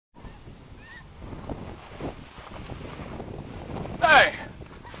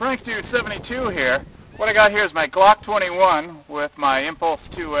Frank Dude 72 here. What I got here is my Glock 21 with my Impulse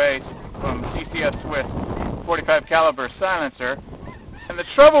 2A from CCF Swiss 45 caliber silencer. And the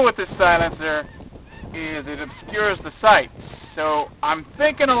trouble with this silencer is it obscures the sight. So I'm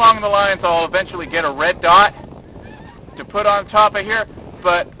thinking along the lines I'll eventually get a red dot to put on top of here.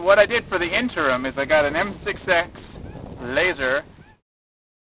 But what I did for the interim is I got an M6X laser.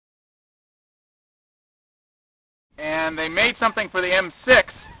 And they made something for the M6,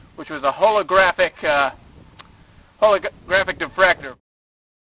 which was a holographic diffractor.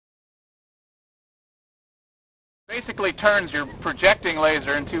 Basically turns your projecting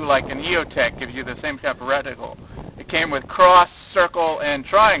laser into like an EOTech, gives you the same type of reticle. It came with cross, circle, and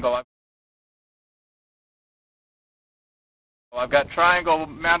triangle. I've got triangle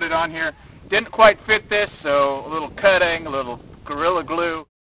mounted on here. Didn't quite fit this, so a little cutting, a little Gorilla Glue.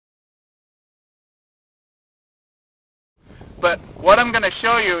 But what I'm going to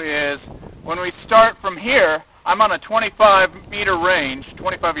show you is when we start from here, I'm on a 25-meter range,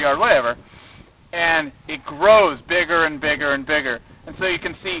 25-yard, whatever, and it grows bigger and bigger and bigger. And so you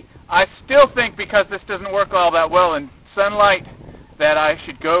can see, I still think because this doesn't work all that well in sunlight, that I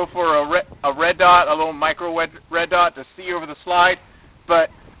should go for a red dot, a little micro red dot to see over the slide.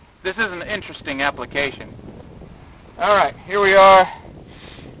 But this is an interesting application. All right, here we are,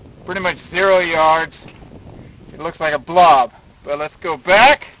 pretty much 0 yards. It looks like a blob, but let's go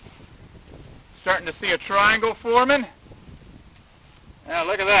back. Starting to see a triangle forming. Now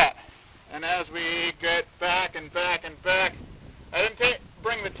look at that. And as we get back and back and back, I didn't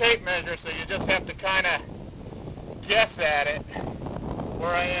bring the tape measure, so you just have to kind of guess at it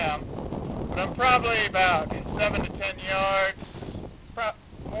where I am. But I'm probably about 7 to 10 yards,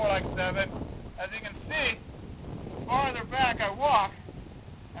 more like 7. As you can see, farther back I walk,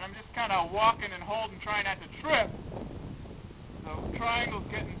 and I'm just kind of walking and holding, trying not to trip. The triangle's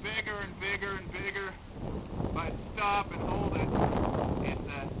getting bigger and bigger and bigger. If I stop and hold it, it's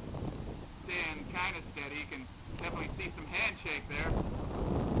staying kind of steady. You can definitely see some handshake there.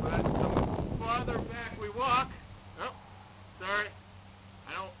 But the farther back we walk, oh, sorry,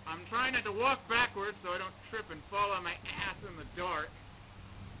 I'm trying not to walk backwards so I don't trip and fall on my ass in the dark.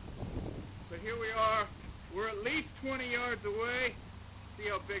 But here we are. We're at least 20 yards away. See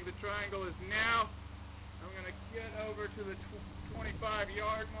how big the triangle is now. I'm going to get over to the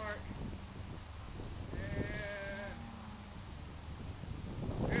 25-yard mark. And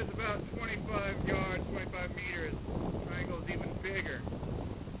here's about 25 yards, 25 meters. The triangle's even bigger.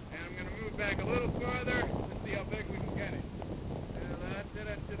 And I'm going to move back a little farther to see how big we can get it.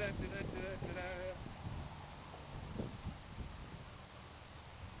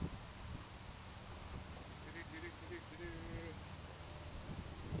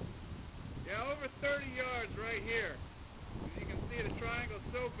 Yeah, over 30 yards right here. As you can see, the triangle's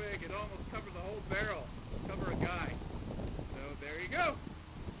so big it almost covers the whole barrel. Cover a guy. So there you go.